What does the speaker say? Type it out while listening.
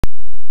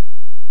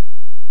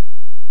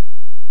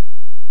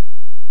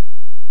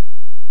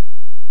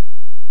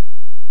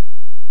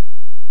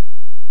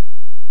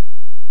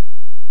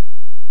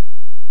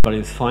But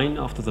it's fine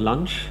after the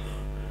lunch,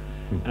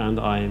 and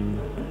I'm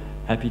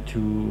happy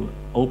to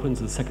open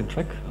the second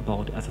track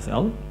about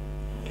SSL.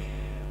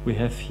 We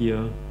have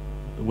here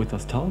with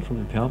us Tal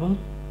from Imperva,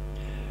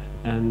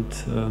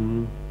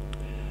 and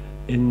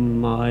in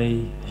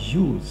my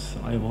youth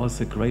I was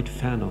a great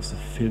fan of the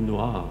film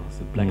noir,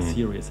 the black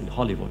series in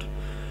Hollywood,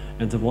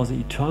 and there was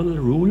an eternal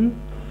rule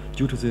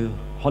due to the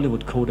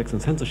Hollywood codex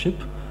and censorship: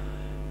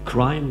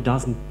 crime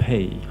doesn't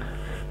pay.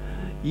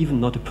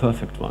 Even not a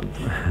perfect one.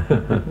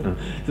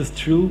 Is this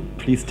true?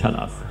 Please tell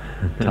us.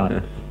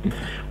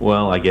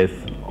 Well, I guess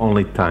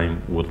only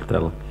time will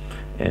tell.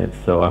 And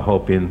so I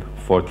hope in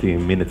 40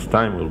 minutes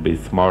time we'll be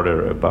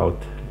smarter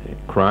about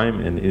crime,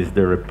 and is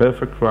there a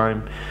perfect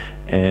crime,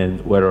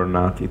 and whether or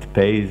not it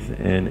pays,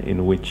 and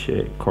in which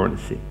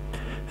currency.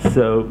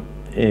 So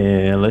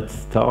let's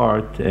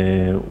start.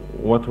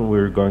 What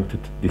we're going to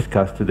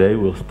discuss today,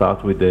 we'll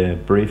start with a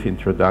brief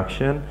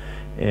introduction.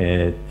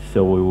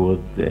 So we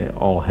would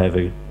all have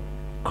a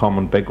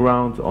common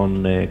background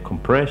on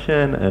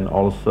compression, and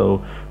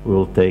also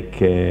we'll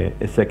take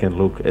a second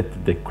look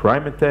at the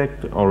crime attack,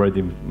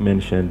 already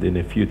mentioned in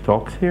a few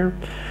talks here.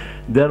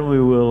 Then we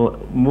will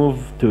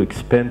move to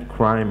expand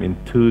crime in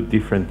two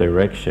different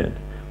directions.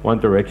 One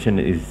direction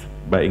is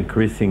by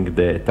increasing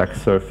the attack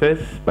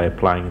surface, by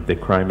applying the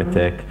crime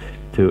attack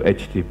to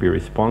HTTP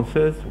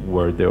responses,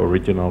 where the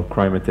original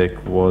crime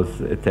attack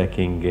was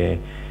attacking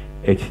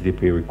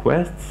HTTP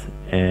requests.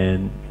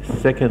 And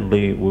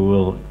secondly, we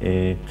will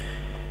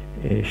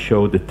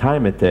show the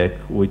time attack,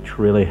 which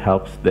really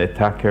helps the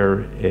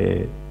attacker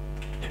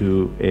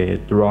to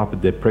drop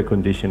the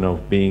precondition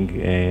of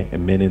being a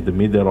man in the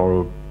middle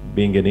or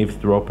being an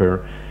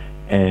eavesdropper,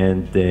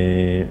 and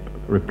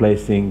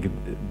replacing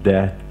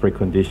that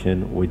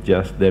precondition with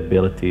just the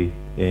ability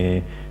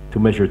to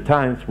measure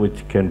times,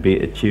 which can be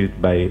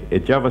achieved by a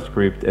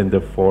JavaScript, and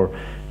therefore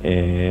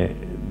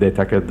the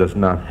attacker does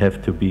not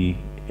have to be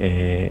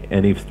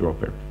an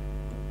eavesdropper.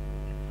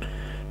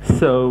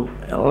 So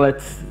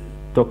let's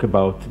talk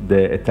about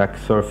the attack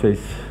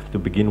surface to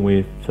begin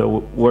with.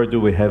 So where do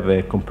we have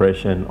a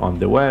compression on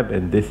the web?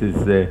 And this is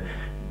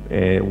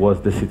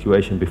was the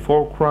situation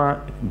before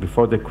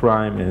the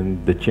crime,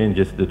 and the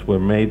changes that were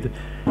made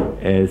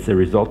as a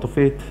result of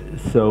it.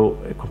 So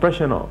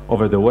compression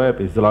over the web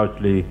is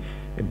largely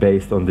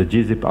based on the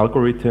gzip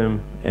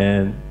algorithm,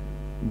 and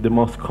the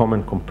most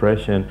common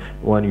compression,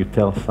 when you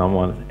tell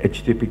someone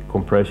HTTP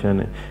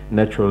compression,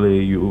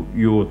 naturally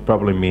you would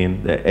probably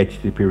mean the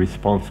HTTP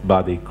response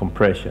body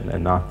compression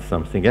and not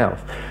something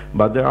else.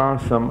 But there are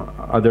some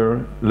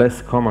other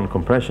less common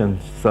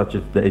compressions, such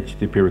as the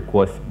HTTP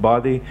request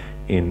body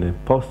in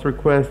post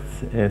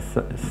requests,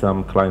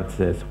 some clients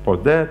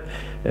support that,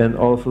 and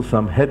also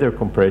some header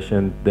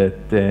compression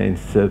that in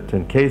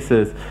certain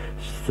cases,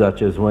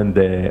 such as when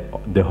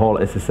the whole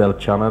SSL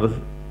channel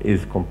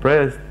is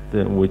compressed,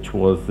 which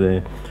was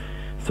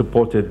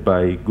supported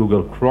by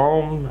Google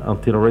Chrome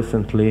until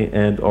recently,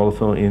 and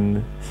also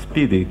in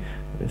SPDY,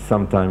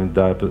 sometimes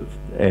dubbed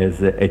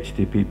as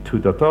HTTP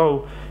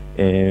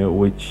 2.0,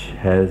 which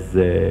has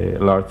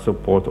large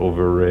support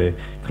over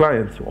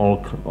clients,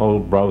 all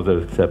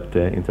browsers except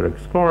Internet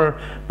Explorer,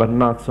 but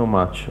not so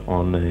much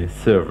on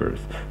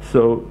servers.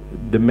 So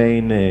the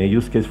main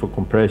use case for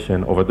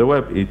compression over the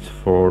web is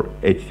for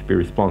HTTP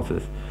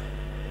responses.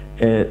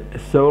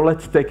 So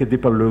let's take a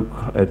deeper look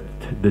at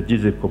the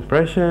gzip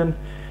compression.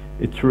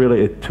 It's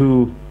really a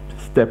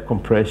two-step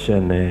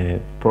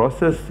compression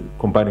process,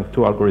 combining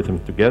two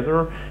algorithms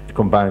together. It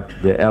combines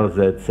the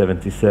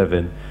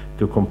LZ77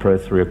 to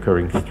compress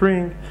recurring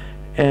string,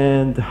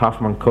 and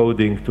Huffman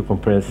coding to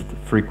compress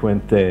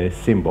frequent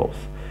symbols.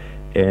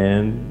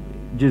 And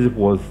gzip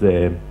was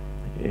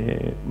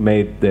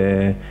made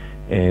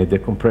the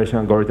compression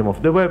algorithm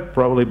of the web,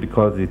 probably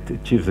because it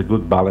achieves a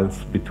good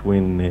balance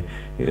between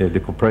the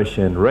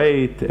compression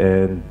rate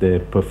and the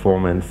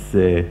performance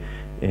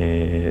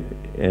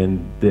and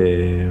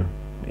the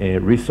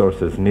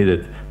resources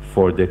needed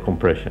for the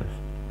compressions.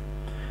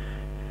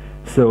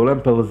 So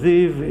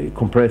LAMP-LZ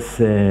compress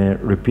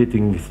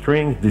repeating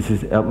strings. This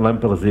is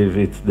LAMP-LZ,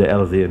 it's the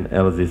LZ and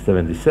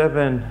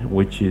LZ77,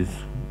 which is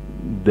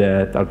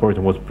that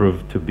algorithm was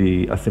proved to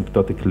be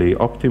asymptotically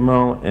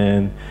optimal.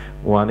 And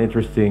one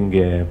interesting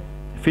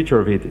feature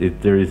of it is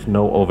there is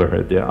no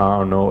overhead. There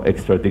are no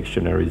extra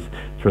dictionaries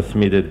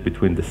transmitted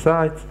between the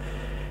sites.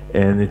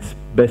 And it's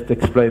best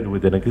explained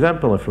with an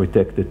example if we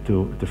take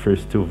the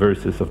first two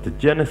verses of the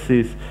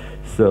Genesis.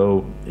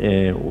 So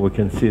we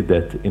can see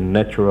that in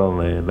natural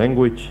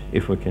language,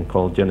 if we can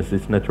call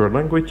Genesis natural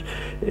language,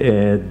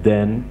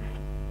 then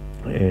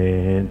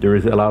there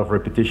is a lot of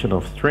repetition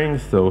of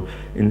strings. So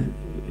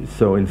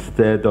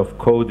instead of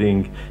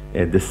coding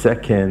the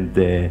second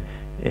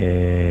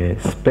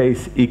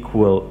space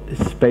equal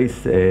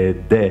space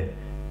de,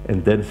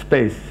 and then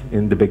space,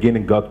 in the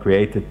beginning God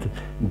created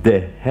the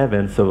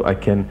heaven, so I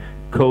can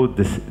code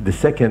the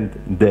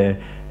second de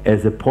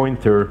as a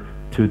pointer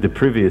to the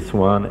previous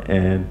one,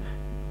 and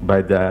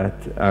by that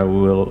I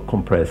will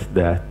compress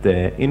that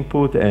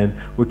input. And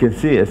we can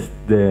see as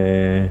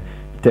the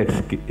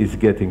text is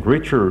getting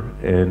richer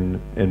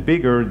and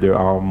bigger, there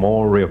are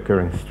more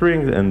recurring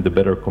strings, and the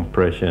better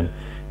compression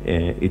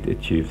it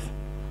achieves.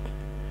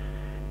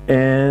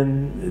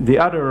 And the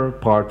other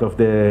part of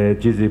the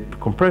gzip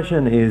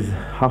compression is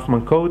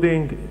Huffman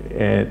coding.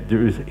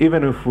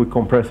 Even if we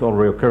compress all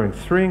recurring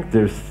strings,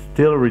 there's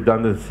still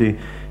redundancy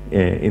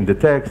in the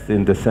text,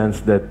 in the sense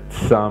that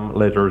some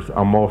letters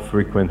are more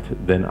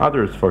frequent than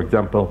others. For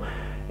example,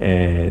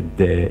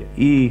 the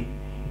E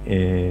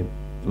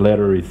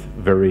letter is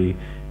very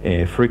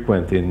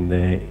frequent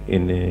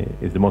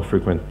is the most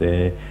frequent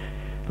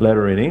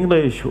letter in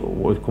English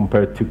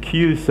compared to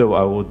Q, so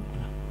I would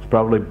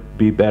probably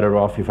be better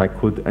off if I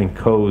could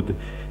encode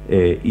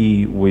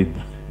E with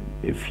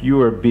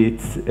fewer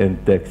bits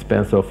at the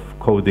expense of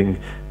coding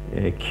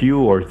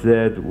Q or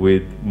Z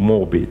with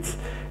more bits.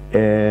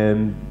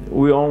 And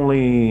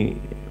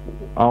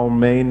our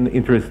main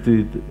interest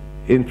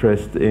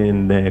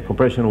in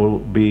compression will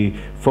be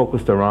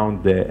focused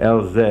around the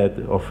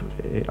LZ of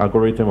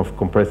algorithm of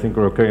compressing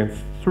recurrent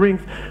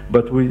strings,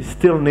 but we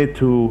still need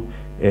to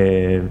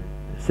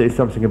say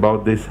something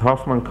about this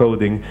Huffman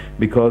coding,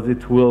 because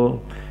it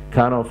will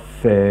kind of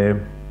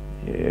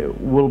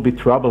will be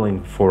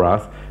troubling for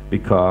us,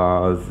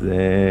 because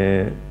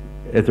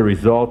as a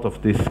result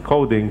of this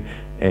coding,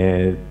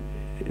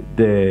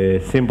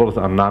 the symbols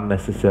are not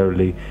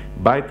necessarily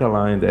byte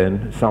aligned,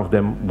 and some of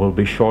them will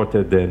be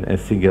shorter than a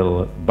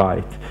single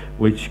byte,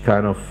 which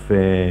kind of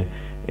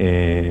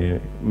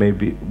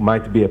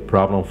might be a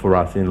problem for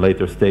us in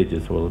later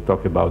stages. We'll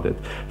talk about it.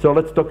 So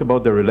let's talk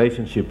about the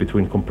relationship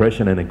between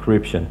compression and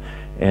encryption.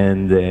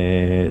 And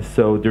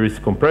so there is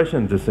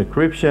compression, there's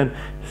encryption,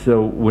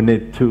 so we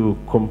need to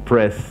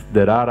compress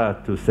the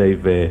data to save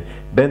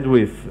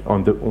bandwidth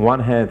on the one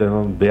hand, and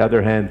on the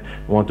other hand,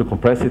 we want to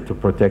compress it to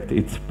protect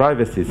its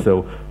privacy.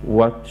 So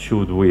what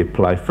should we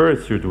apply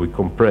first? Should we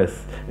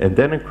compress and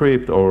then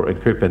encrypt, or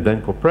encrypt and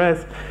then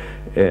compress?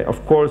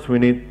 Of course, we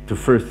need to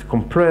first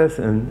compress,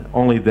 and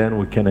only then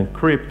we can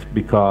encrypt,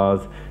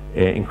 because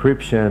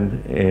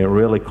encryption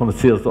really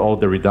conceals all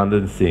the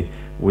redundancy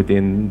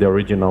within the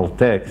original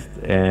text,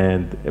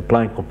 and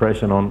applying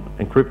compression on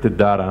encrypted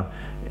data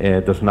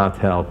does not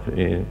help.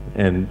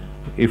 And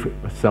if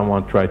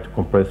someone tried to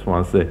compress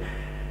once an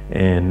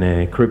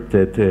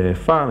encrypted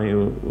file,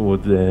 you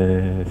would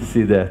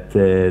see that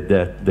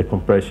the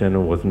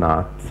compression was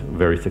not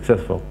very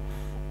successful.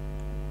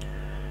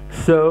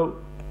 So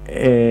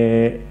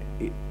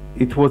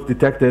it was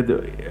detected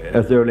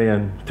as early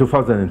in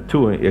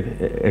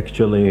 2002,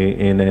 actually,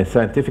 in a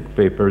scientific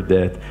paper,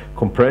 that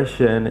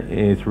compression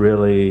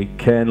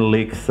can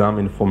leak some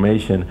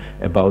information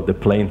about the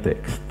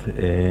plaintext.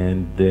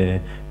 And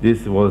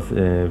this was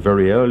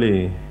very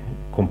early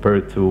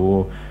compared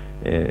to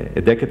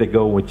a decade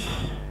ago, which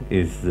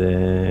is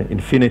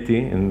infinity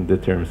in the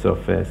terms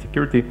of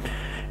security.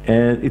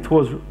 And it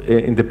was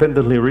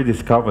independently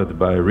rediscovered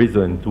by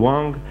Rizzo and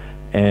Duong.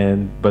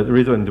 But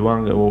Rizzo and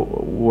Duong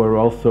were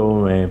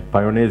also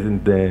pioneers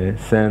in the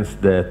sense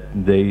that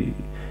they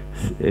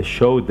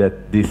showed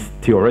that this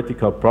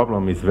theoretical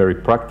problem is very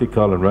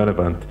practical and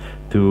relevant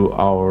to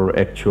our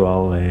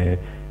actual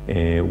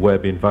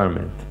web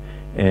environment.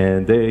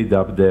 And they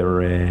dubbed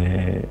their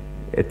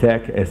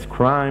attack as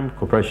CRIME,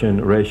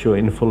 Compression Ratio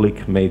Info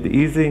Leak Made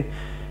Easy,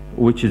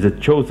 which is a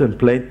chosen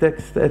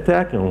plaintext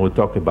attack, and we'll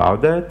talk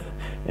about that,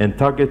 and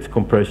targets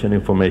compression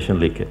information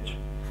leakage.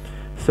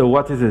 So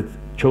what is it?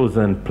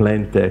 Chosen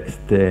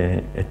plaintext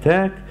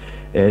attack.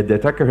 The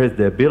attacker has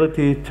the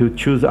ability to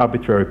choose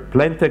arbitrary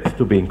plaintext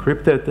to be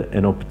encrypted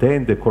and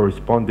obtain the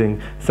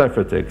corresponding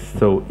ciphertext.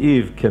 So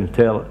Eve can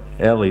tell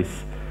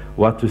Alice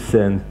what to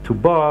send to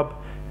Bob,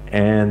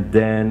 and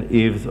then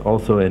Eve's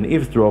also an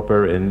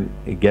eavesdropper and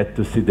get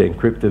to see the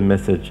encrypted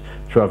message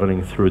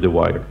traveling through the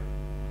wire.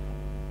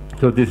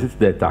 So this is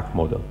the attack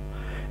model.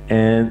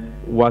 And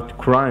what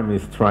CRIME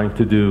is trying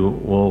to do,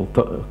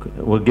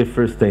 we'll give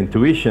first the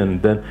intuition,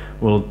 then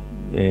we'll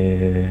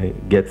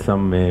get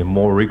some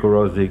more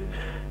rigorous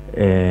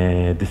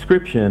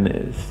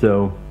description.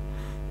 So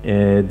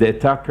the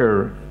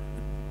attacker,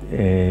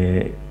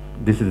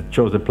 this is a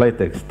chosen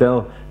plaintext,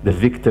 tell the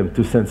victim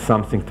to send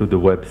something to the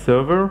web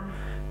server,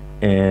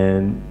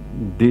 and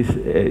this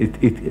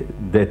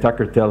the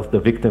attacker tells the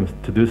victim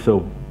to do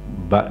so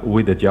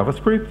with the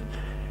JavaScript,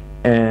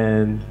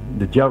 and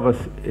the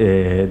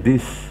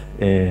this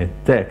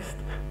text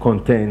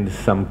contains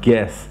some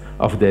guess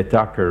of the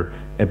attacker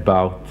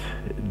about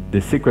the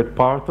secret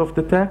part of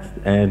the text,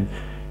 and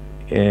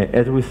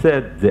as we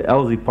said, the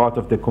LZ part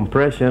of the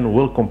compression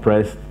will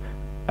compress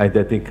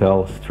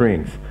identical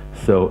strings.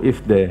 So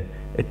if the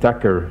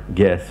attacker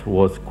guess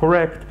was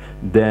correct,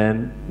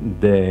 then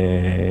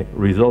the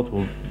result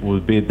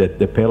will be that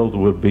the payload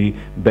will be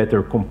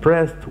better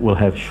compressed, will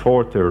have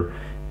shorter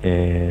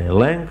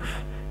length,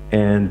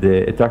 and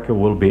the attacker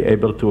will be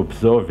able to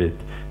observe it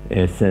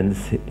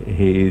since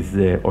he is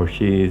or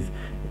she is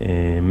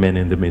man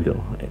in the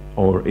middle,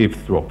 or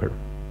eavesdropper.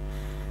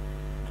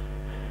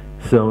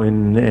 So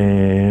in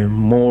a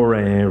more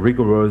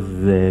rigorous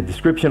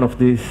description of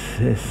this,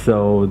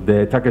 so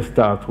the attacker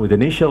starts with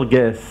initial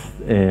guess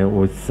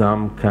with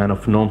some kind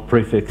of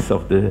non-prefix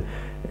of the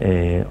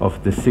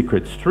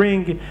secret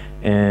string,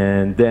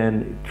 and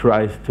then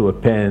tries to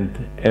append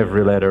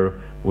every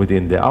letter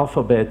within the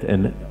alphabet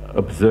and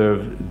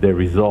observe the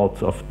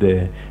results of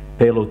the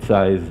payload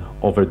size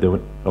over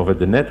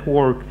the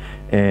network.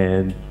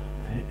 And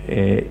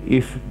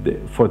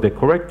for the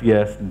correct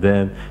guess,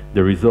 then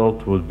the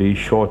result will be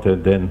shorter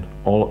than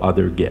all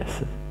other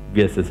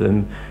guesses.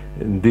 And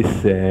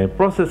this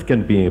process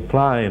can be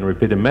applied in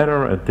repeated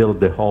manner until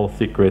the whole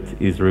secret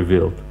is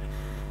revealed.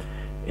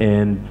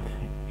 And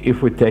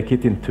if we take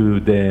it into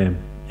the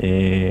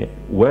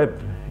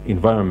web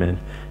environment,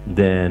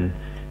 then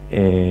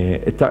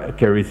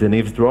attacker is an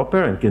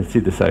eavesdropper and can see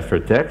the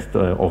ciphertext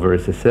over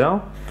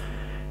SSL.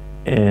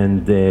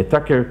 And the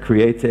attacker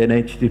creates an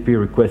HTTP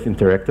request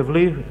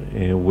interactively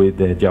with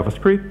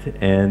JavaScript,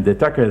 and the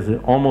attacker has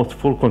almost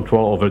full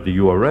control over the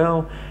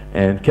URL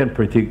and can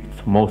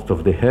predict most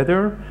of the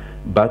header,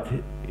 but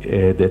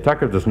the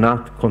attacker does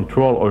not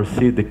control or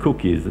see the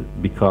cookies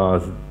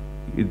because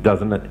it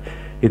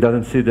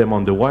doesn't see them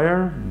on the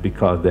wire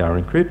because they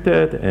are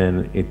encrypted,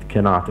 and it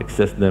cannot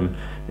access them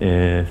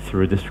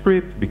through the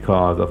script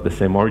because of the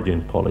same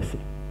origin policy.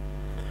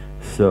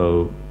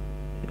 So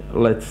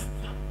let's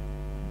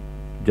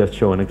just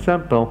show an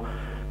example.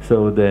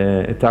 So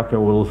the attacker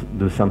will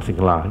do something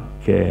like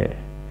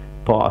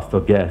post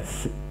or get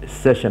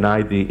session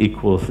ID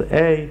equals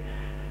A,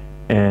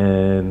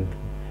 and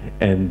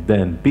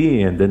then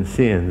B, and then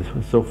C, and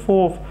so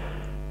forth.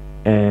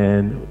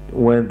 And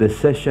when the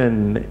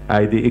session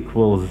ID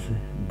equals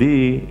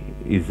D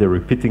is a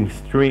repeating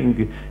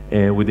string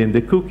within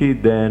the cookie,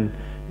 then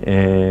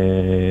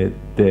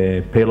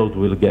the payload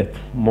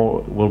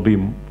will be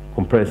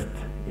compressed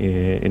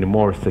in a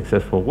more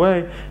successful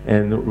way,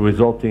 and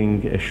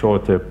resulting a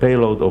shorter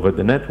payload over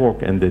the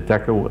network, and the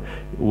attacker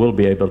will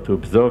be able to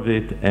observe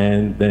it,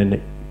 and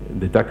then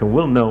the attacker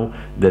will know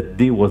that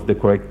D was the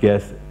correct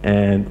guess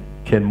and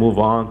can move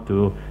on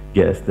to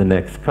guess the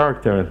next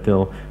character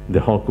until the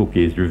whole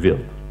cookie is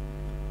revealed.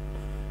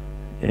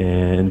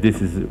 And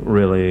this is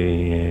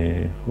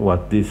really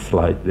what this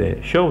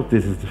slide shows.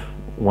 This is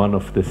one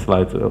of the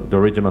slides, the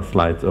original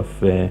slides of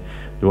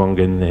Duong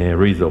and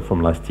Rizzo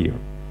from last year.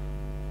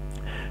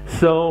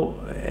 So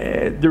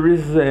there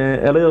is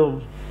a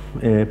little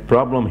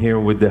problem here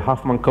with the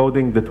Huffman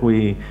coding that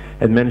we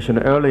had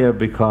mentioned earlier,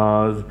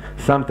 because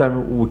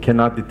sometimes we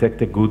cannot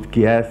detect a good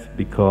guess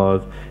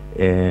because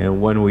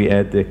when we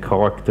add a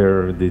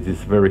character that is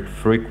very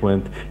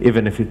frequent,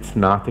 even if it's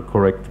not a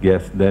correct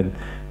guess, then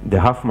the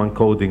Huffman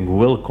coding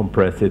will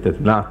compress it, and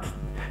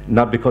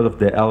not because of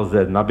the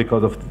LZ, not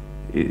because of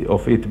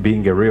it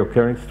being a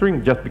recurring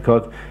string, just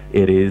because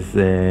it is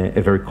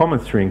a very common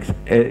string,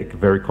 a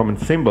very common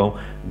symbol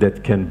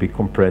that can be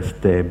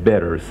compressed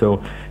better.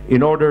 So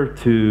in order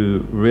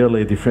to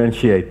really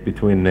differentiate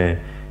between the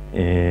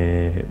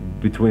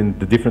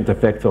different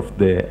effects of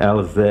the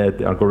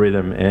LZ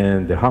algorithm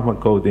and the Huffman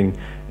coding,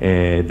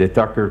 the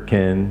attacker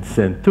can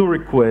send two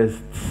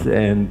requests,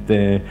 and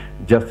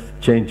just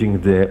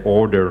changing the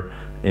order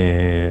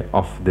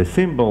of the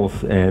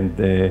symbols, and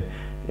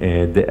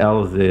the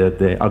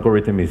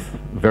algorithm is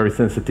very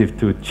sensitive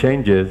to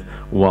changes,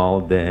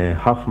 while the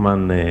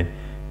Huffman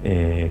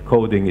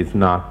coding is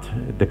not,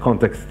 the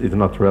context is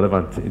not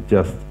relevant. It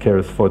just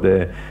cares for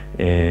the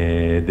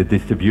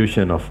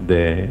distribution of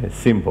the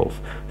symbols.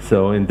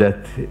 So in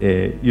that,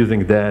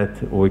 using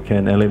that, we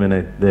can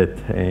eliminate that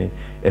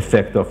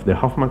effect of the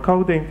Huffman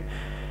coding.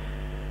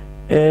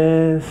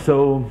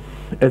 So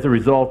as a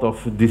result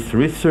of this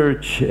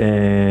research,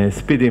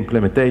 SPDY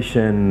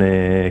implementation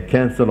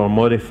cancel or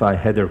modify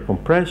header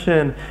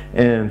compression,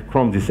 and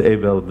Chrome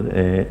disabled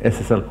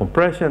SSL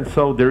compression.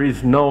 So there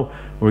is no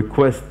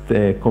request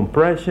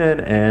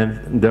compression,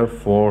 and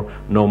therefore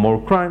no more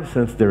crime,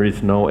 since there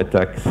is no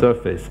attack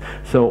surface.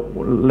 So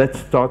let's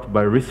start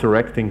by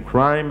resurrecting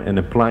crime and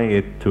applying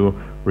it to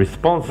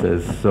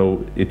responses,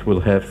 so it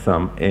will have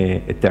some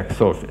attack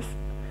surface.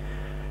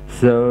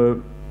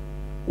 So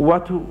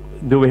what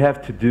do we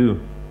have to do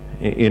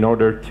in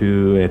order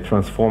to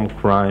transform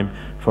crime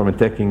from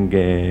attacking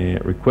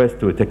requests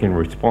to attacking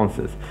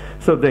responses?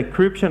 So the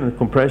encryption and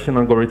compression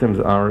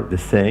algorithms are the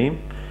same,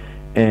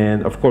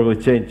 and of course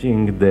we're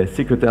changing the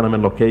secret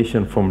element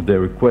location from the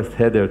request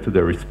header to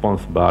the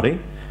response body,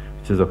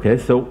 which is okay.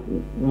 So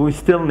we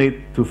still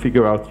need to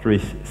figure out three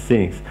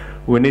things.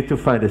 We need to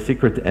find a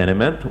secret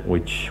element,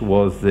 which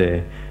was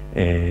the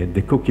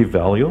cookie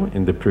value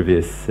in the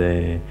previous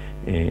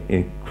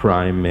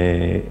crime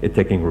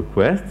attacking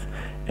requests,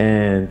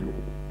 and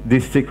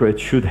this secret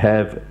should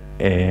have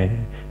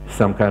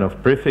some kind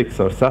of prefix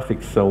or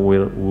suffix, so we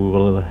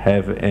will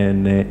have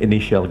an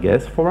initial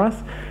guess for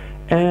us,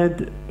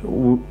 and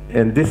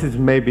this is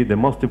maybe the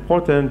most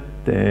important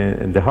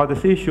and the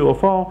hardest issue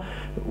of all.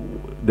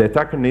 The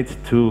attacker needs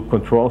to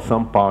control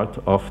some part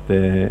of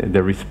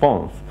the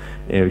response,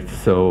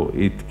 so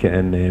it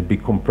can be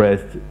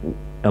compressed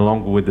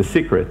along with the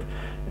secret.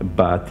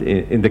 But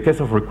in the case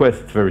of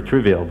request, it's very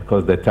trivial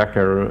because the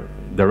attacker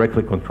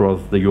directly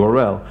controls the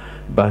URL.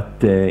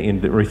 But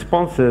in the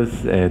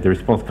responses, the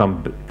response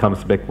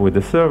comes back with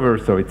the server,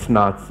 so it's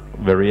not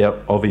very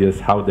obvious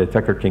how the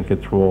attacker can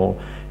control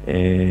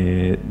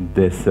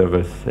the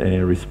server's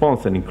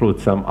response and include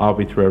some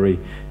arbitrary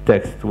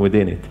text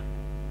within it.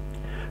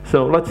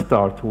 So let's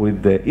start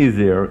with the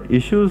easier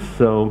issues.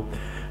 So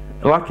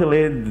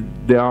luckily,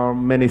 there are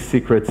many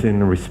secrets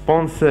in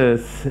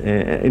responses.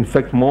 In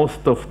fact,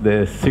 most of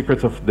the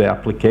secrets of the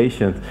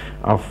applications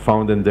are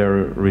found in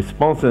their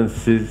responses.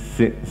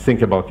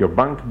 Think about your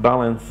bank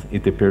balance.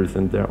 It appears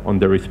on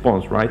the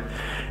response, right?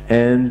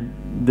 And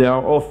they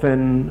are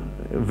often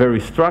very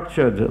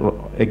structured.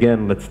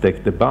 Again, let's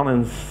take the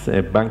balance,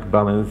 bank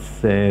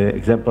balance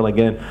example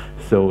again.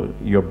 So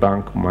your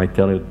bank might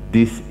tell you,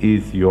 this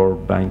is your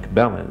bank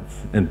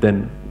balance, and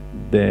then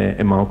the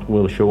amount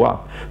will show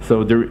up.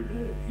 So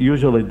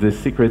usually the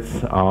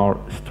secrets are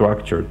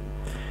structured.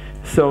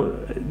 So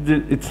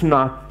it's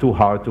not too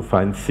hard to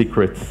find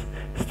secrets,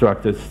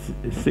 structured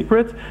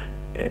secrets,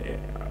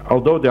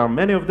 although there are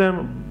many of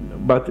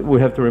them, but we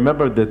have to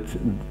remember that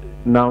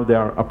now they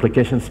are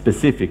application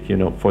specific. You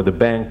know, for the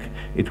bank,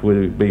 it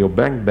will be your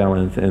bank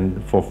balance, and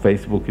for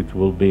Facebook, it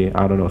will be,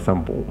 I don't know,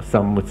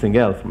 something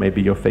else,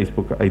 maybe your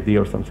Facebook ID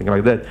or something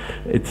like that.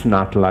 It's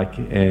not like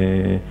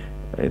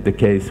the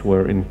case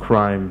where in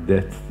crime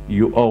that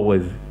you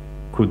always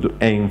could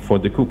aim for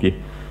the cookie.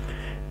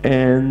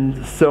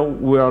 And so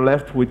we are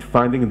left with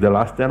finding the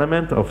last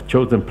element of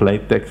chosen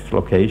plaintext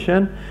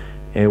location,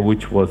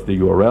 which was the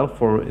URL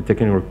for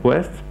taking a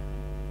request.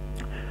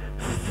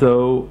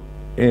 So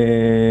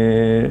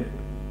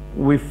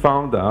we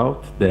found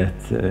out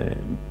that,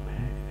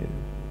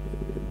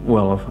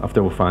 well,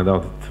 after we find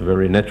out, it's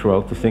very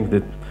natural to think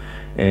that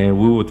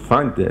we would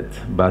find that,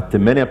 but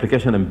many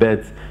applications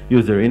embed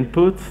user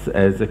inputs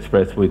as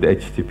expressed with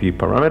HTTP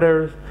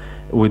parameters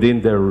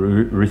within their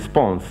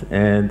response.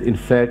 And in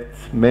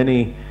fact,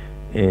 many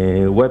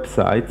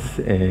websites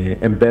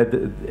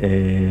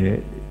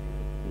embed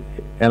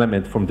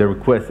element from the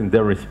request in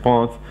their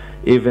response,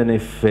 even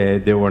if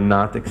they were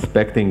not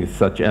expecting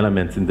such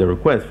elements in the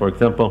request. For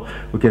example,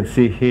 we can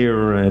see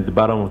here at the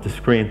bottom of the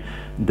screen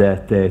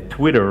that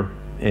Twitter,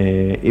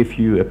 if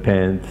you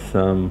append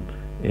some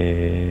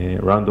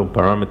random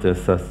parameters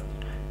such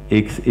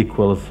x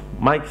equals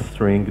mic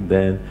string,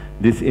 then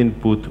this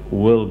input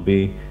will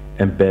be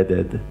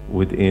embedded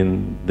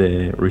within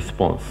the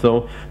response.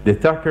 So the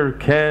attacker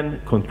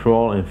can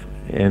control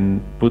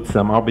and put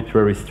some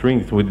arbitrary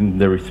strings within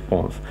the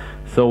response.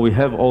 So we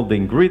have all the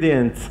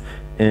ingredients,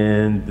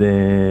 and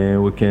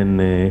we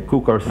can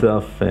cook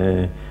ourselves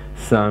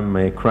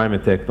some crime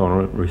attack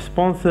on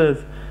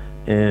responses.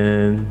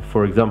 And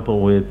for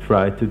example, we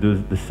try to do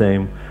the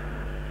same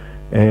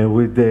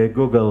with the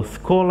Google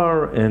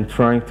Scholar and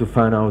trying to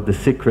find out the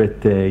secret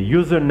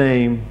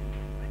username,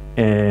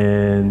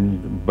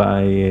 and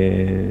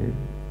by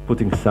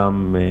putting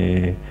some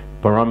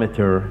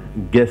parameter,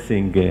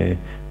 guessing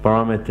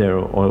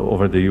parameter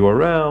over the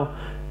URL,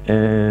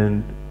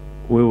 and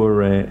we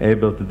were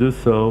able to do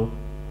so.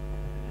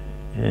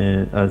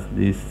 And as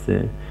this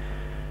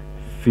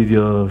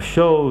video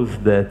shows,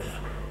 that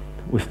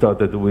we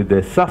started with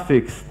the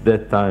suffix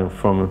that time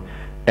from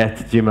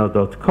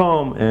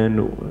 @gmail.com,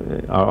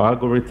 and our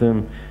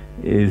algorithm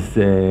is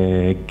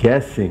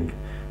guessing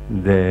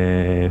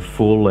the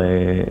full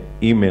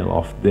email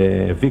of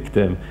the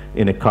victim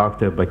in a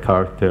character by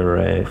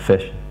character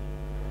fashion.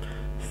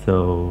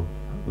 So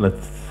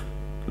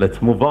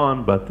let's move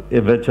on, but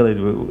eventually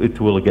it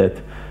will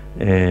get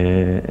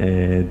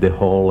the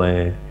whole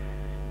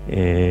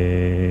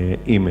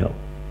email.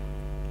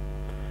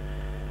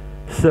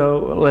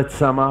 So let's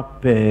sum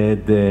up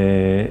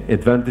the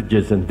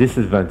advantages and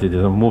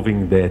disadvantages of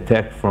moving the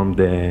attack from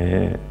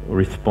the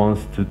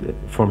response to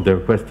from the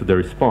request to the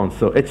response.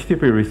 So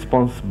HTTP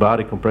response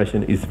body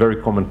compression is very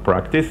common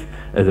practice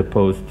as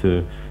opposed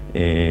to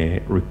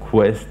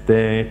request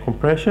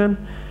compression,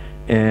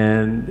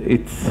 and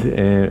it's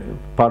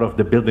part of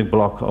the building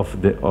block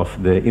of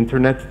the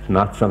internet,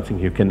 not something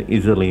you can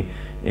easily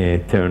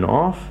turn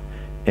off.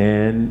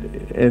 And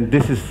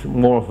this is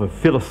more of a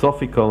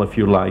philosophical, if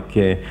you like,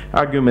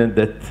 argument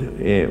that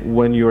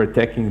when you're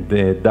attacking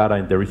the data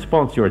in the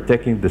response, you're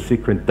attacking the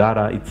secret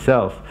data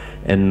itself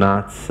and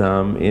not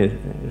some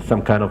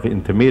kind of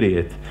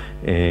intermediate,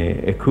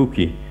 a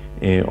cookie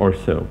or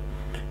so.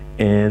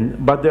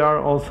 But there are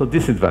also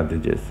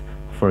disadvantages.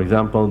 For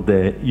example,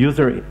 the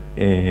user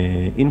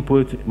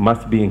input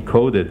must be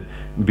encoded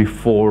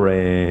before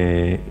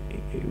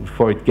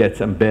it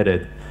gets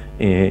embedded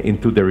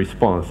into the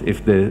response.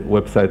 If the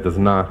website does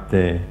not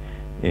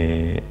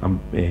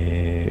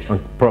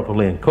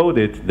properly encode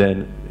it,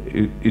 then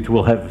it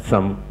will have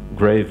some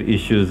grave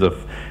issues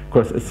of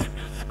course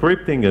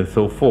scripting and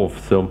so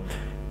forth. So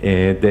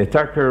the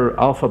attacker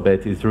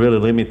alphabet is really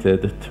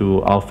limited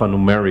to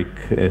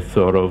alphanumeric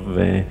sort of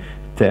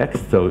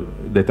text. So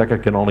the attacker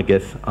can only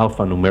guess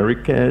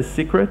alphanumeric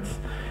secrets,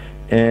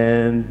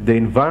 and the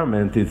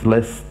environment is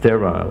less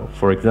sterile.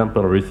 For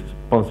example,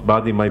 response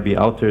body might be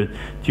altered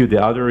due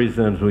to other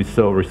reasons. We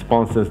saw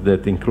responses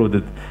that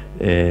included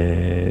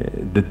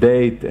the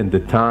date and the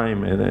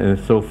time and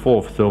so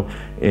forth. So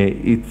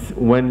it's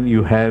when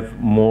you have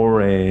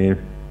more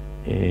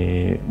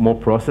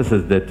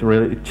processes that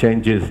really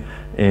changes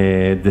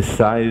the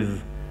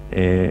size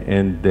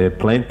and the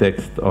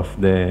plaintext of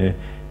the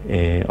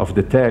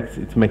text,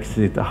 it makes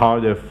it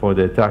harder for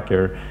the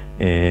attacker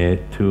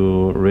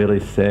to really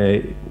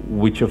say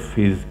which of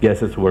his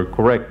guesses were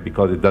correct,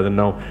 because it doesn't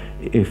know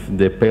if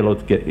the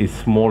payload is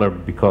smaller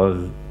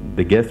because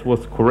the guess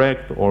was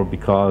correct or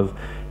because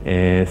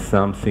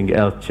something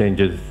else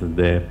changes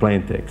the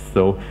plaintext.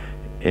 So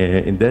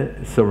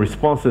so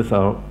responses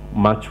are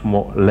much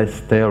less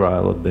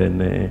sterile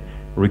than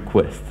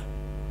requests.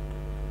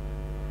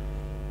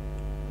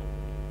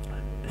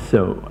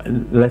 So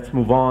let's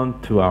move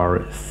on to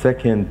our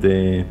second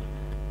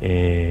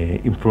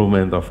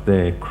improvement of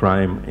the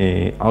crime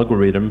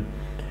algorithm,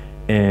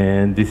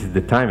 and this is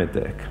the time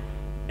attack.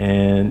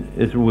 And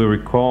as we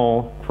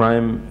recall,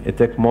 crime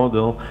attack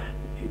model,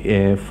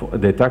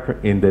 the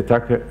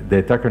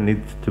attacker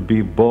needs to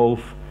be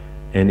both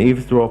an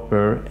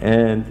eavesdropper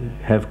and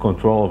have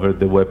control over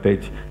the web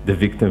page the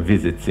victim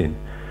visits in.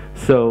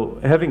 So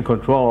having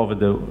control over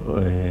the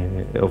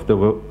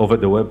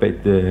web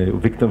page the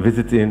victim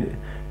visits in,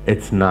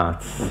 it's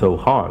not so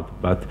hard,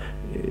 but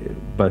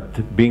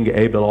being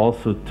able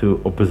also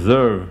to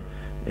observe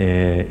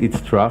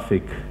its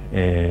traffic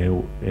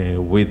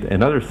with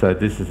another site,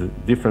 this is a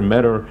different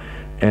matter.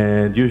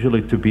 And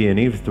usually to be an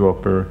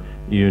eavesdropper,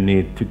 you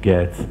need to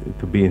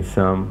be in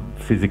some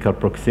physical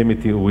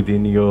proximity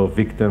within your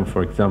victim,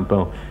 for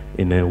example,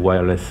 in a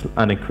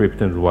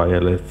unencrypted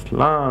wireless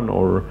LAN,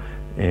 or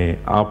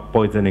app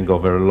poisoning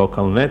over a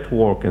local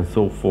network and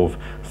so forth.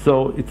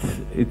 So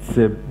it's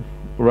a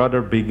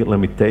rather big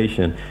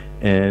limitation,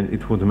 and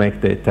it would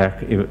make the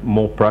attack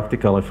more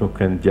practical if we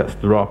can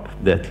just drop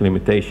that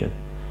limitation.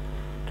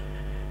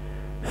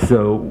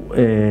 So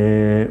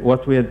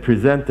what we had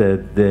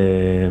presented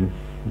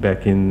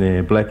back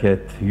in Black Hat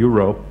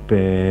Europe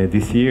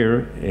this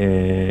year,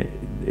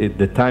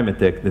 the time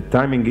attack, the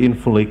timing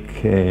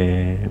infoleak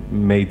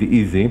made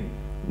easy,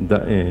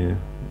 the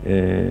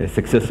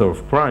successor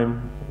of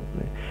crime,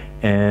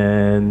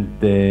 and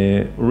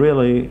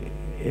really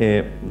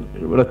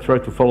let's try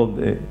to follow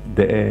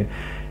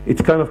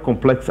it's kind of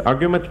complex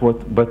argument,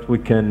 but we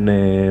can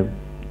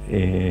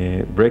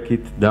break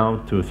it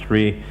down to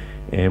three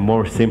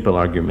more simple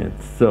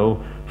arguments.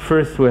 So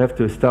first, we have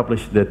to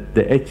establish that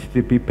the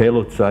HTTP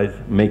payload size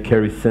may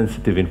carry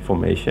sensitive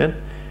information.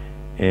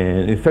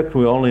 And in fact,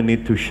 we only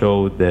need to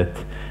show that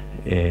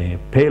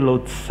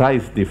payload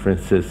size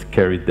differences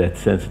carry that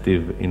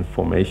sensitive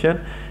information,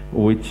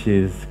 which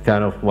is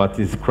kind of what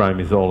this crime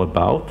is all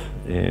about.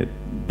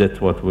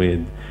 That's what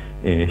we've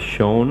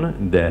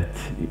shown, that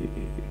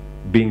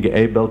being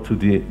able to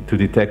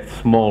detect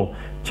small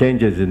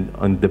changes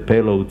on the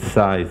payload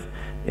size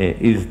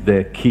is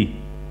the key.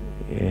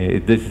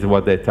 This is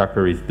what the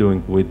attacker is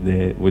doing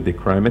with the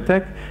crime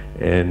attack,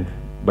 and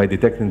by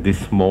detecting these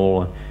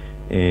small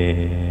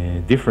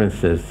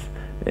differences,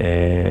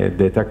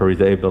 the attacker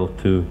is able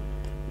to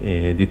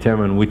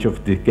determine which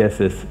of the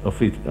guesses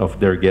of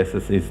their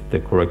guesses is the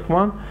correct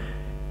one.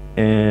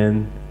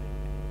 And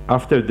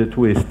after that,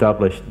 we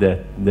established that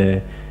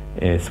the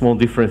small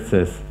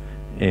differences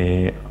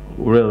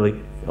really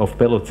of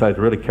payload size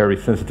really carry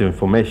sensitive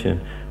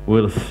information.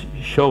 We'll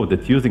show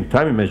that using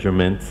timing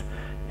measurements,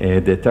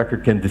 the attacker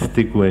can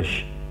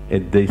distinguish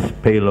these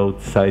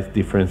payload size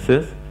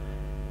differences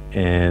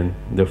and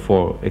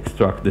therefore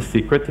extract the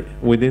secret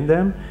within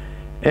them.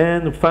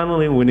 And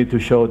finally, we need to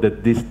show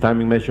that these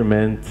timing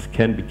measurements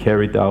can be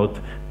carried out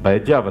by a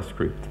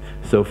JavaScript.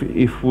 So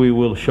if we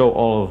will show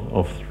all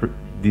of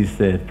these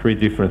three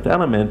different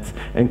elements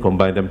and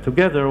combine them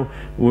together,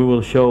 we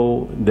will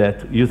show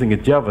that using a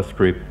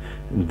JavaScript,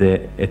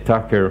 the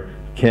attacker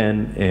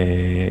can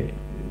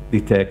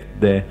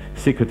detect the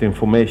secret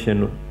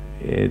information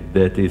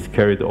that is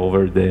carried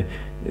over the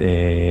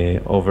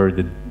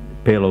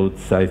payload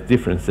size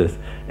differences.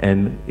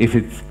 And if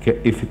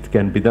it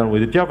can be done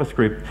with a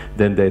JavaScript,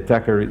 then the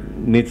attacker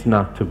needs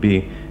not to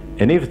be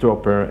an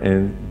eavesdropper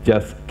and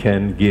just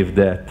can give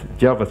that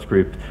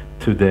JavaScript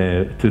to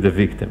the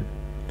victim.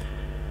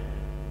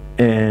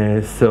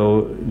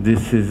 So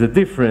this is a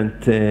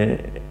different.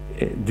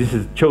 This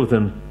is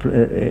chosen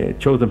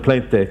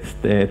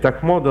plaintext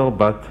attack model,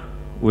 but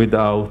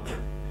without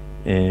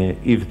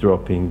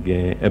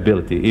eavesdropping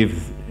ability.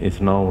 Eaves is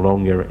no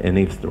longer an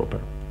eavesdropper.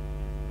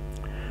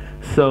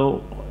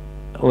 So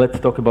let's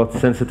talk about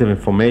sensitive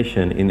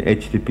information in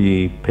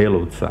HTTP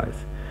payload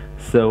size.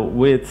 So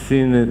we had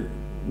seen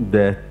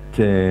that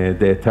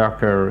the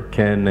attacker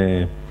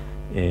can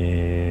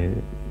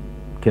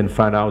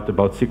find out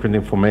about secret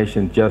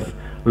information just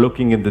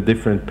looking at the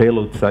different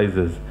payload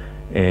sizes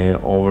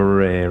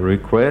over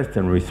requests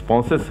and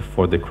responses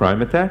for the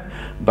crime attack,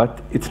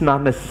 but it's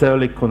not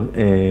necessarily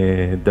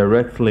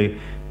directly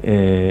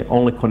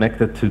only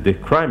connected to the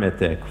crime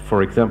attack.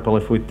 For example,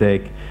 if we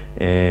take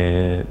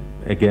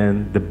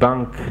again the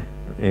bank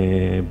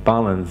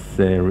balance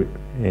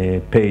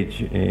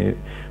page,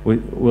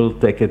 we'll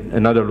take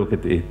another look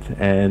at it.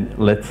 And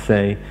let's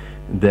say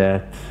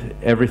that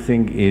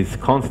everything is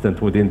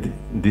constant within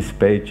this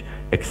page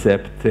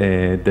except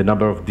the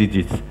number of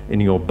digits in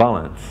your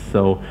balance.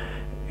 So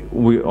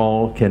we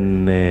all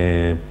can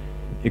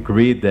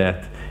agree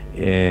that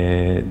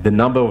the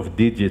number of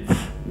digits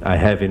I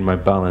have in my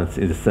balance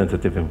is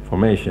sensitive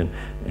information,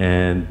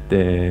 and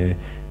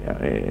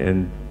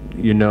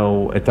you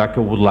know,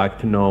 attacker would like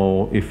to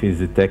know if he's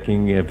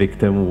attacking a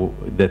victim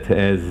that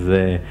has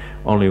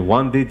only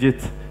 1 digit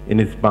in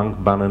its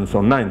bank balance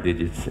or 9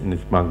 digits in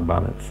its bank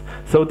balance.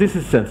 So this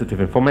is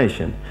sensitive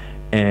information,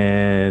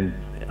 and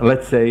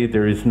let's say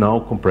there is no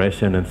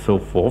compression and so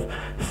forth.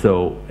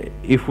 So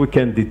if we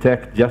can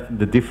detect just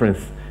the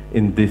difference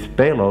in this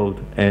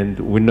payload, and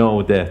we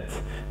know that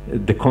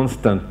the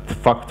constant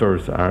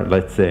factors are,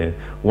 let's say,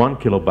 1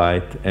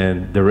 kilobyte,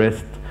 and the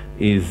rest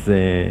is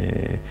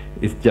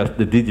just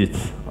the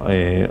digits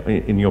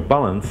in your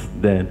balance,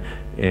 then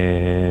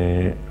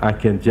I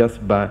can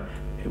just by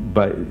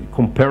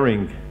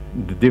comparing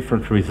the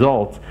different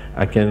results,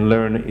 I can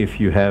learn if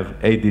you have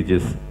 8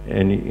 digits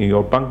in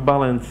your bank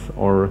balance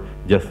or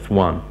just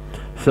 1.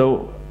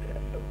 So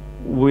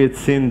we had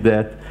seen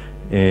that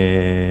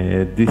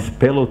this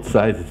payload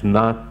size is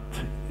not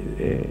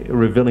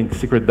revealing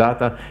secret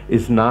data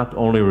is not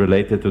only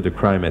related to the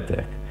crime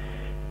attack.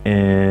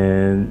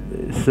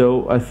 And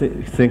so I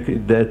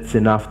think that's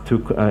enough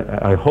to,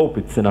 I hope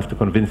it's enough to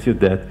convince you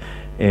that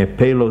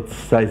payload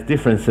size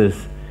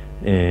differences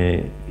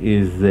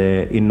is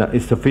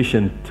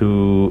sufficient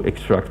to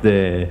extract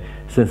the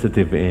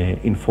sensitive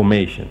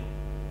information.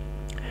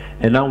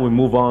 And now we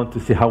move on to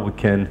see how we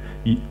can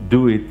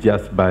do it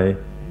just by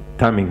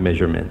timing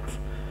measurements.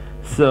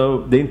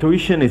 So the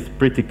intuition is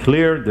pretty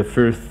clear. The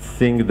first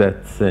thing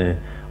that's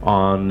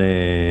on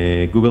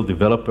Google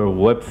developer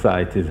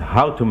website is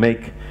how to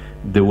make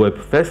the web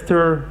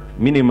faster,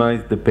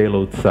 minimize the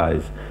payload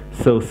size.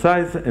 So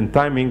size and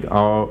timing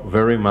are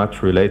very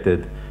much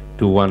related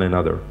to one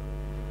another.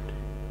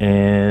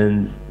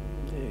 And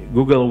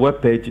Google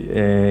web page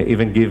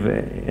even give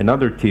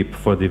another tip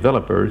for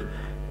developers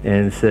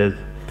and says,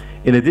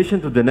 in addition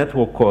to the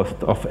network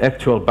cost of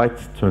actual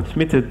bytes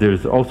transmitted,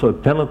 there's also a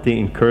penalty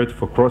incurred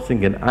for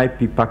crossing an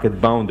IP packet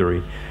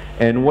boundary.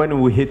 And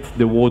when we hit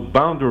the word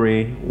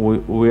boundary,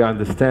 we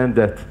understand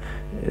that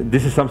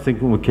this is something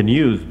we can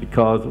use,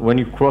 because when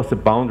you cross a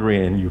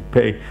boundary and you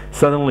pay,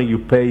 suddenly you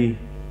pay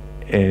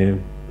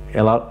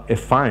a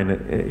fine.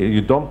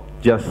 You don't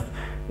just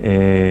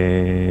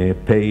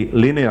pay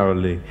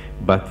linearly,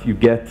 but you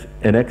get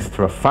an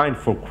extra fine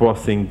for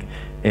crossing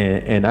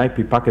an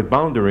IP packet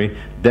boundary.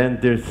 Then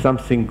there's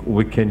something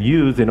we can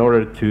use in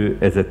order to,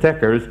 as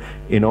attackers,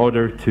 in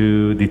order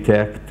to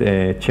detect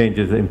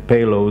changes in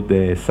payload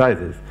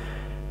sizes.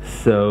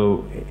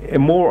 So a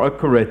more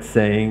accurate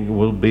saying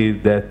will be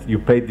that you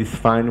pay this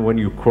fine when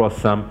you cross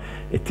some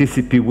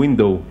TCP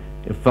window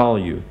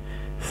value.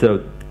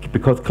 So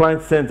because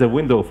client sends a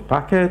window of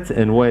packets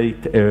and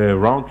wait a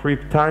round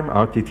trip time,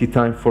 RTT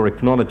time, for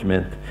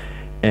acknowledgement.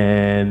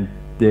 And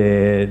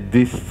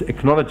this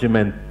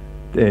acknowledgement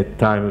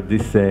time,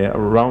 this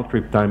round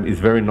trip time is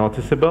very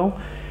noticeable,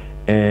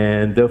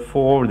 and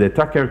therefore the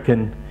attacker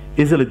can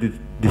easily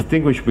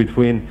distinguish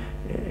between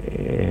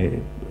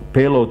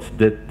payloads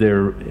that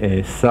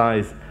their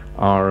size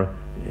are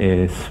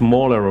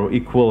smaller or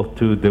equal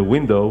to the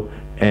window,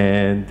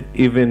 and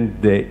even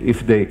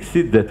if they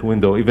exceed that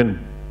window, even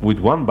with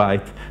 1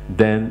 byte,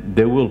 then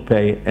they will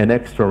pay an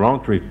extra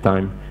round trip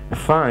time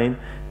fine,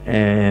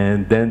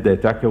 and then the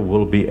attacker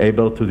will be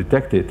able to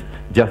detect it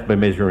just by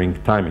measuring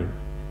timing.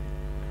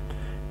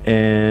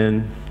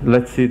 And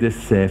let's see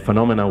this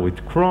phenomena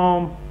with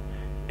Chrome.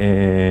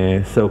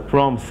 So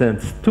Chrome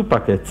sends 2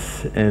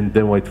 packets and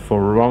then wait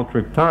for round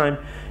trip time.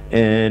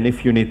 And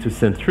if you need to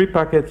send 3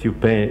 packets, you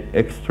pay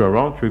extra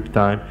round trip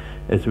time,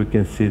 as we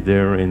can see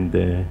there in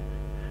the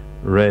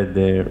red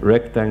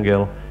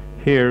rectangle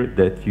here,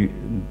 that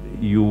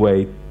you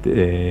wait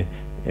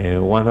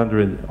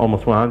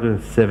almost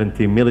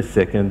 170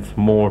 milliseconds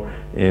more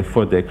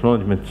for the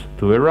acknowledgement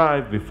to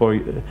arrive before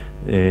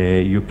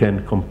you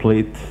can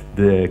complete,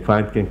 the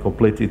client can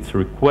complete its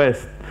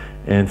request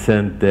and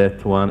send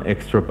that 1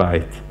 extra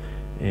byte.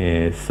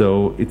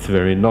 So it's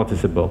very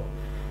noticeable.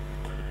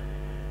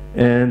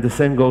 And the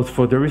same goes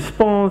for the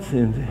response,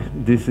 and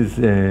this is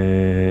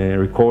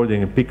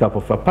recording a pickup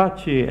of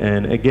Apache,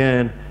 and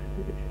again,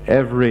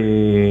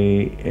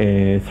 every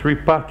 3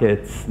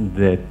 packets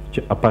that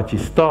Apache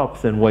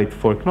stops and waits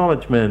for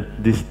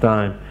acknowledgement, this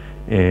time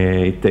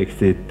it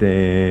takes it,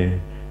 the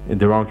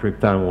round trip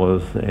time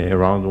was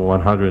around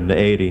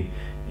 180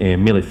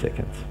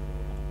 milliseconds.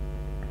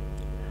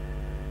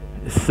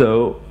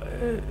 So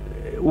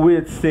we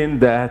had seen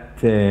that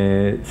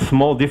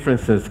small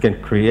differences can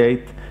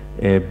create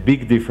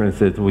big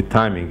differences with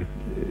timing.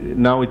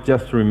 Now it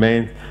just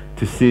remains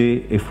to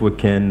see if we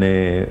can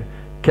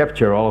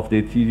capture all of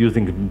it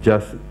using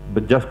just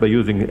by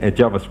using a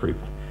JavaScript.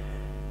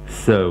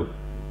 So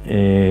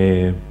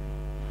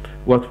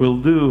what we'll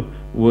do,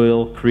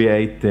 we'll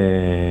create,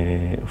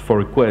 for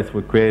requests,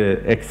 we'll create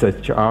an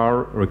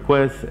XHR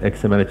request,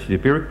 XML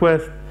HTTP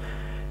request,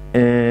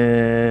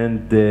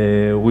 and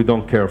we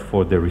don't care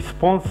for the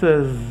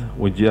responses.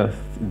 We just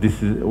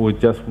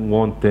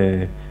want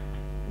to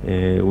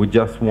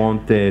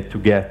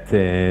get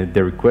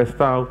the request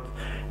out,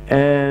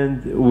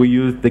 and we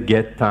use the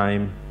get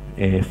time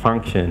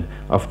function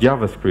of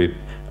JavaScript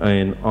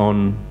and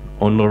on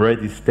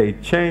already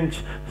state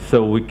change,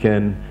 so we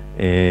can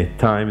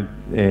time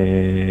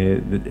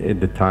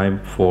the time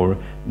for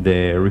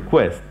the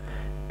request.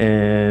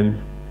 And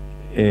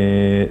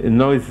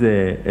noise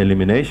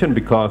elimination,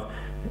 because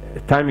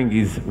timing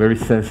is very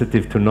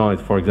sensitive to noise.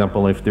 For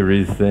example, if there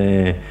is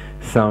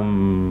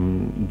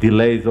some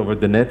delays over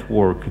the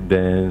network,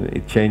 then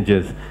it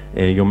changes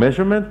your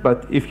measurement.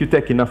 But if you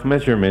take enough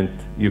measurement,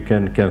 you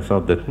can cancel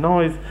that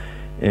noise.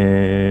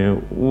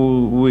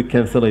 We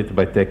cancel it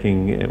by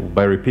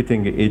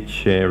repeating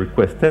each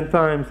request 10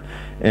 times,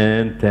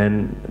 and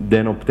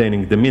then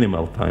obtaining the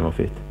minimal time of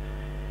it.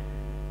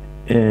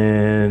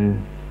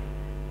 And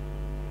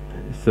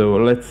so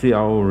let's see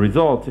our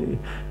result.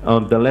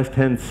 On the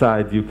left-hand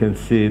side, you can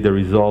see the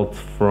results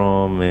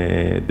from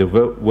the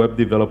web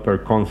developer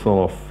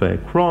console of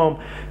Chrome,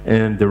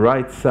 and the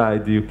right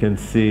side you can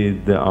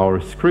see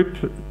our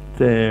script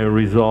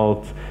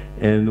results,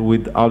 and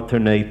with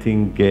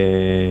alternating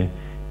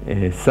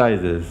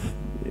sizes.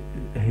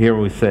 Here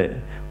we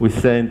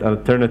send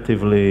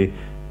alternatively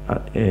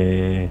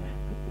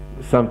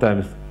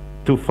sometimes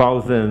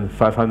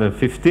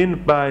 2,515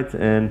 bytes,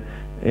 and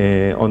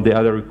on the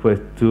other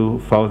request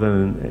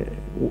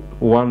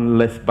 2,001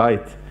 less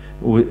byte,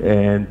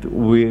 and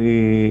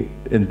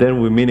then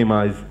we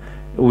minimize.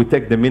 We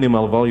take the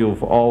minimal value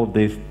of all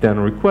these 10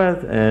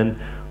 requests, and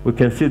we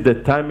can see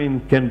that timing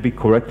can be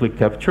correctly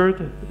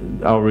captured.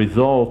 Our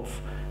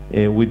results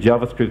with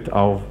JavaScript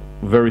are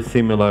very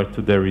similar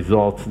to the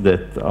results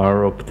that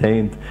are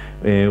obtained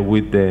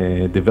with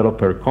the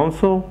developer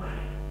console,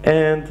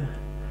 and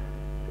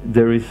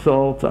the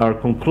results are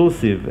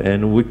conclusive,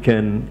 and we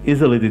can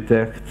easily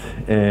detect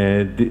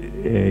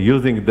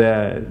using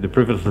the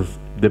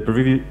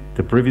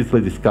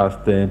previously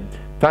discussed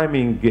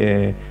timing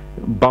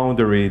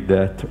boundary,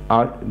 that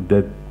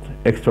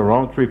extra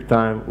round trip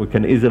time. We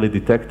can easily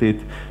detect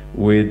it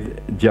with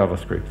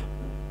JavaScript.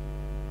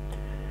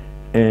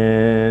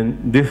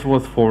 And this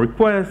was for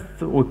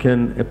requests. We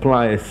can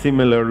apply a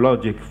similar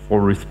logic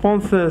for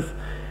responses.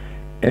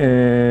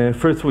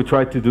 First, we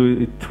tried to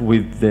do it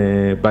with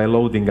by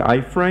loading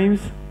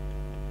iframes,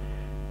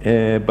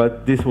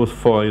 but this was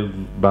foiled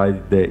by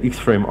the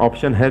xframe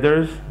option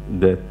headers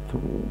that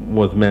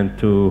was meant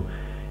to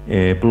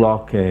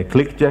block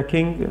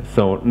clickjacking.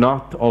 So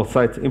not all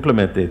sites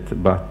implement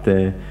it, but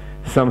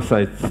some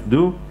sites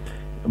do.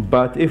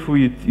 But if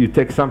you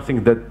take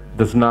something that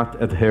does not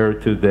adhere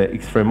to the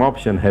xframe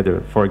option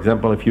header, for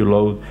example, if you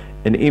load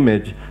an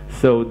image,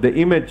 so the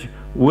image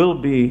will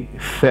be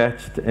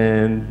fetched,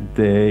 and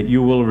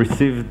you will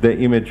receive the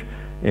image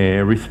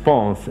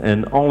response,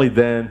 and only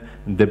then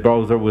the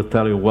browser will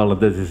tell you, well,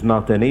 this is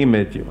not an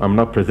image, I'm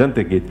not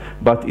presenting it,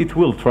 but it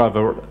will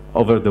travel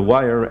over the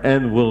wire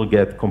and will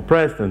get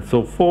compressed and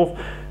so forth.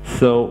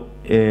 So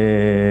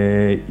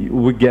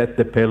we get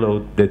the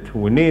payload that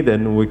we need,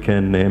 and we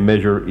can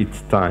measure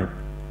its time.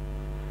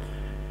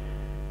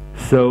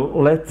 So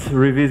let's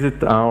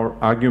revisit our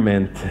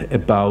argument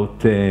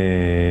about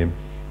the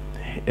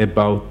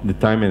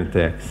timing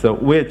attack. So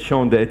we had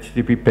shown the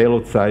HTTP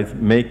payload size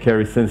may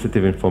carry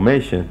sensitive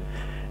information,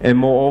 and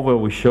moreover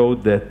we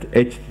showed that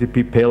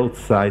HTTP payload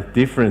size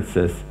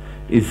differences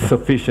is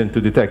sufficient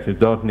to detect. You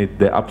don't need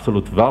the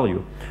absolute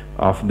value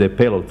of the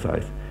payload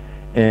size.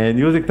 And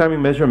using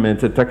timing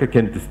measurements, attacker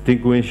can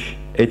distinguish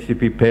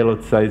HTTP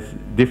payload size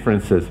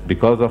differences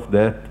because of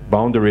that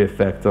boundary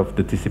effect of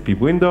the TCP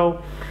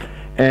window,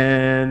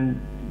 and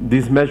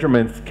these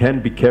measurements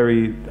can be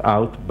carried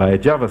out by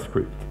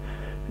JavaScript.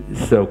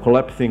 So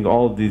collapsing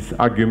all these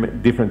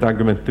different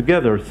arguments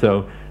together,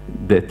 so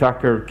the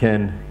attacker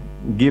can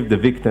give the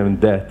victim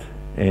that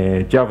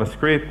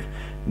JavaScript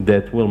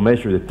that will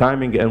measure the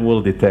timing and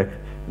will detect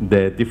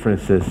the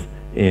differences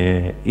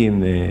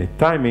in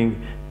timing,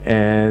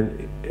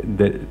 and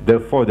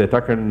therefore the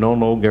attacker no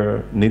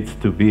longer needs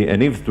to be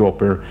an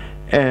eavesdropper,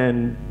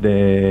 and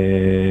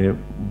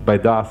by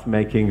thus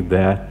making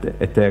that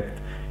attack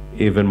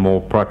even more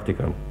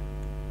practical.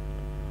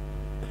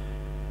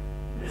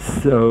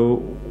 So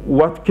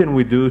what can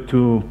we do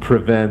to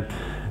prevent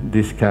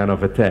this kind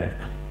of attack?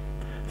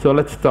 So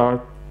let's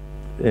start.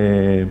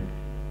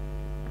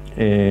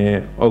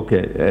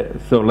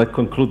 So let's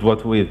conclude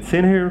what we had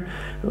seen here.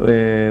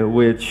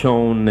 We had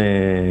shown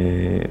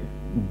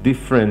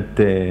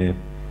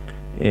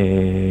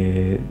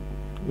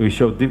we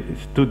showed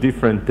two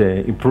different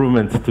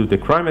improvements to the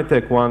crime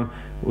attack. One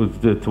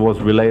that was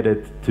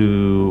related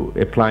to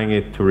applying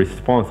it to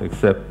response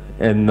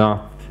and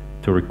not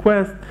to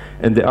request,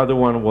 and the other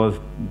one was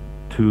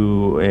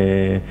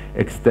to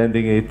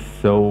extending it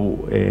so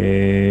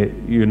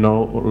you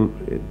know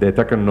the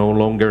attacker no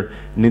longer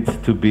needs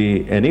to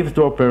be an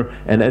eavesdropper.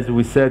 And as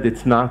we said,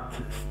 it's not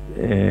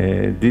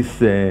this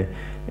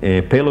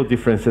payload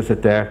differences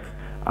attack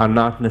are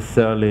not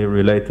necessarily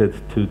related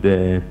to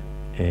the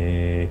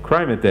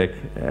crime attack,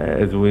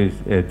 as we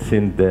had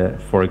seen,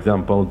 for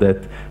example, that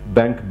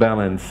bank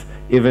balance,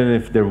 even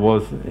if there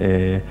was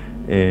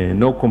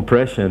no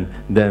compression,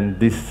 then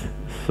this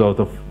sort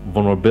of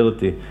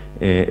vulnerability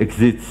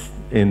exists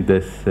in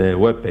this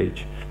web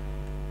page.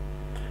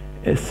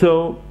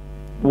 So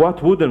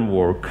what wouldn't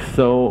work?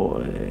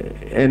 So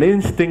an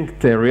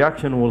instinct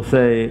reaction will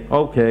say,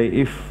 okay,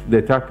 if the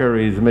attacker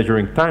is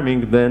measuring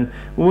timing, then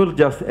we'll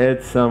just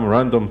add some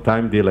random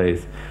time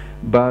delays.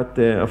 But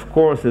of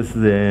course, as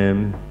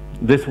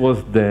this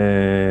was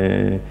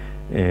the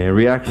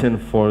reaction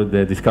for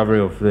the discovery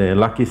of the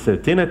Lucky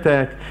 13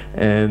 attack,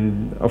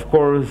 and of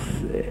course,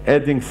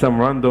 adding some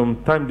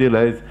random time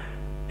delays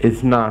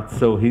is not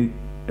so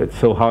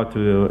hard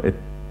to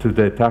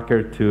the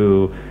attacker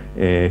to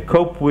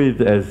cope with,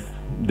 as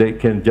they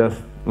can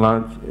just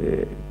launch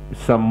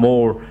some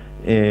more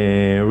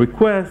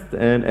requests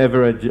and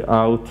average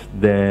out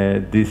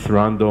this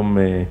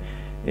random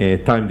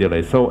time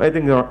delay. So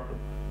adding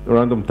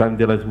random time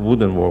delays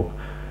wouldn't work.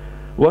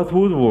 What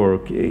would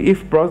work?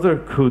 If browser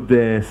could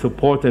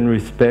support and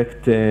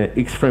respect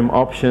X-frame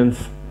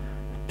options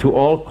to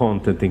all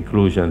content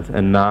inclusions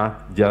and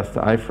not just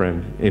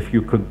iframes. If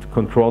you could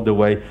control the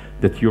way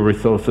that your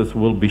resources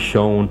will be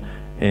shown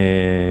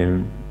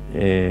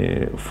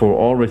for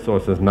all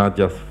resources, not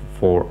just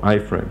for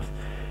iframes.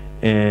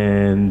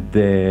 And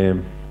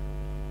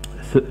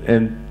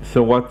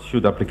so what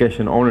should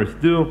application owners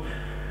do?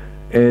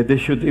 They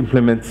should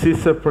implement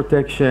CISA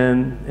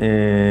protection,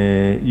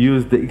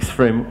 use the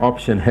X-frame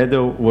option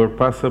header where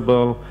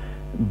possible,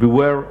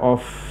 beware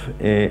of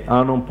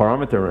unknown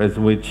parameter, as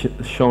which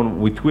shown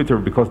with Twitter,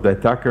 because the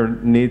attacker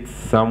needs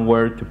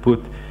somewhere to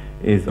put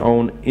his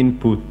own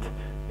input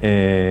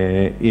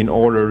in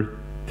order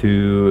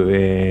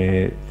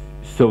to,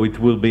 so it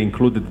will be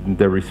included in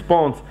the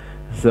response.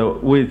 So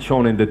we've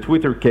shown in the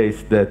Twitter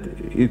case that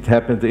it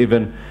happens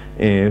even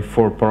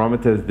for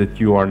parameters that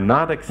you are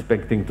not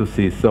expecting to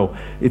see. So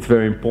it's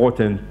very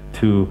important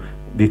to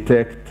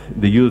detect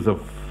the use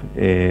of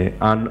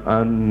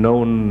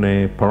unknown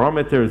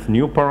parameters,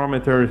 new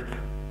parameters,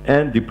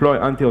 and deploy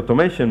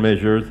anti-automation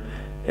measures.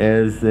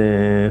 As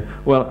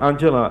well,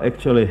 Angela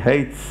actually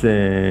hates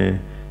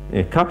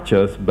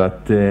CAPTCHAs,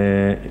 but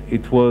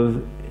it was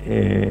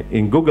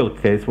in Google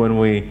case when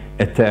we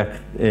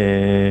attacked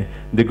the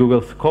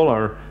Google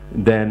Scholar,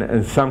 then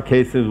in some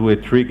cases we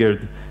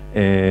triggered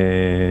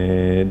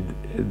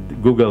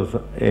Google's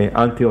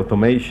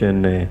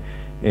anti-automation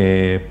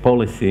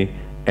policy,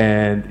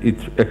 and it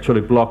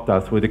actually blocked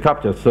us with the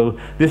CAPTCHA. So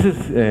this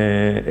is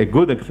a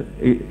good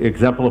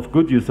example of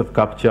good use of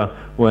CAPTCHA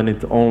when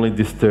it only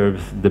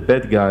disturbs the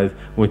bad guys,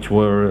 which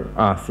were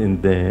us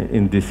in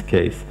this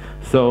case.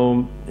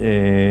 So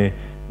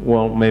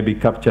well, maybe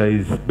CAPTCHA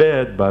is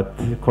bad, but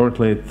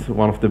currently it's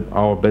one of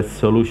our best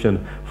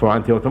solutions for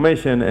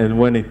anti-automation, and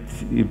when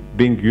it's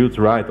being used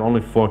right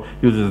only for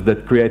users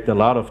that create a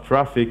lot of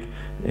traffic,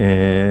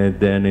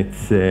 then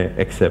it's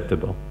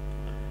acceptable.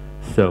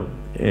 So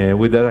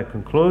with that I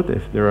conclude.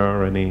 If there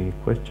are any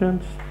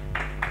questions.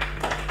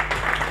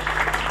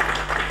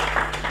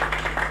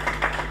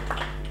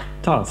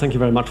 Tal, thank you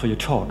very much for your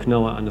talk.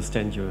 Now I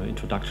understand your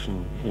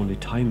introduction, only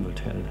time will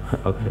tell.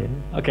 Okay.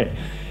 Okay,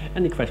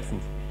 any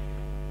questions?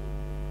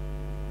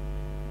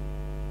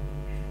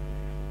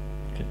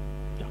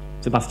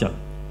 Sebastian,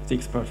 the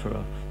expert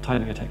for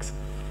timing attacks.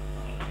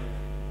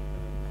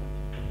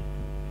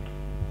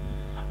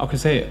 Okay,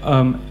 say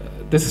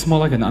this is more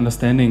like an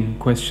understanding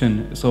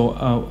question. So,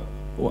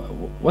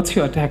 what's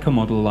your attacker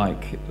model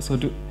like? So,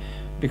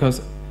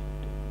 because,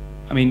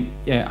 I mean,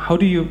 yeah, how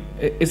do you?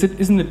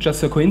 Isn't it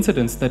just a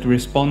coincidence that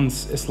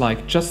response is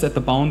like just at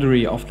the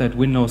boundary of that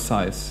window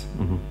size?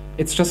 Mm-hmm.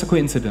 It's just a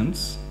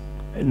coincidence.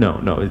 No,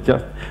 it's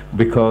just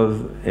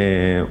because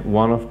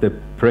one of the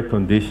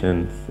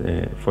preconditions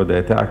for the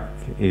attack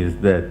is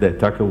that the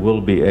attacker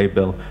will be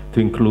able to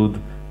include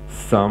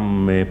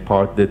some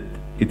part that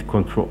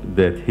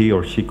that he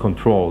or she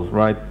controls,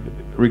 right?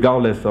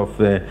 Regardless of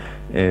the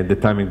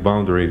timing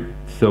boundary,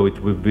 so it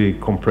will be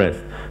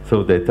compressed.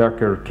 So the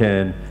attacker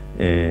can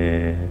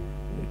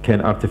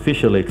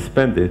artificially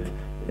expand it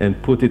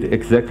and put it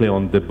exactly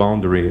on the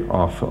boundary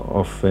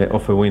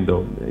of a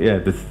window. Yeah,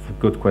 this is a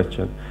good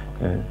question.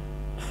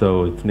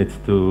 So it needs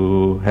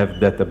to have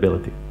that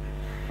ability.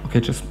 Okay,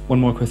 just one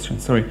more question,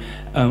 sorry.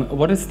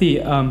 What is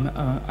the,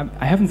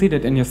 I haven't seen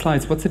it in your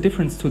slides, what's the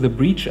difference to the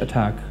breach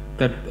attack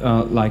that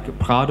like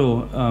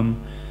Prado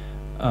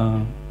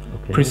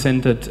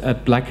presented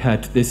at Black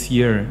Hat this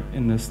year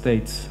in the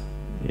States?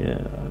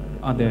 Yeah.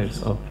 Are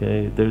theirs?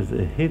 Okay, there's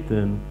a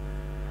hidden,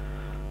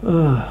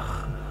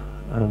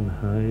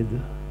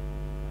 unhide.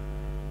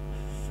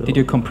 Did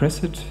you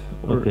compress it?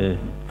 Okay.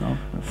 No?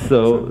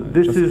 So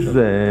this is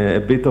a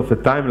bit of a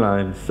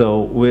timeline.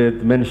 So we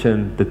had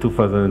mentioned the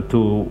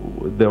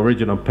 2002, the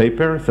original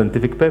paper,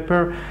 scientific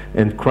paper,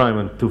 and crime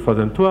in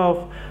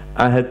 2012.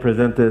 I had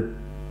presented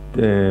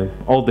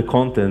all the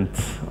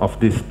contents of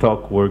this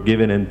talk were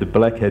given in the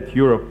Black Hat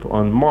Europe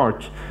on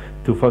March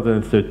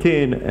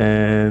 2013,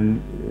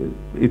 and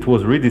it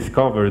was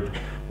rediscovered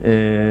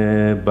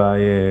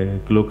by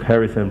Gluck,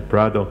 Harris, and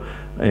Prado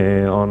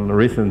on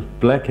recent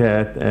Black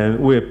Hat, and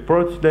we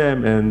approached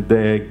them, and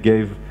they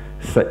gave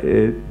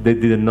they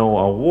didn't know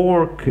our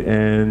work,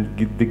 and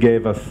they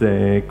gave us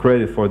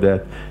credit for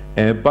that.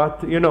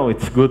 But you know,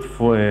 it's good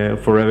for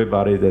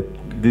everybody that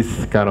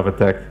this kind of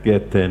attacks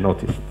get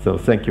noticed. So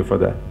thank you for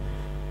that.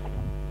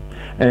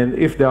 And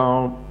if there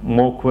are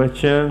more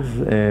questions,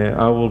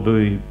 I will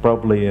be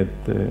probably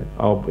at the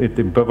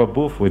Impeva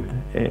booth with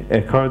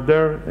Eckhart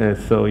there,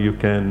 so you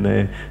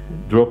can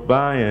drop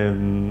by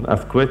and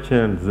ask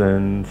questions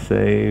and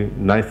say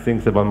nice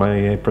things about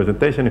my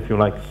presentation if you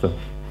like. So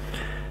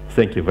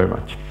thank you very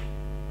much.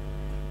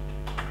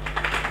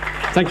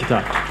 Thank you,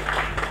 Tal.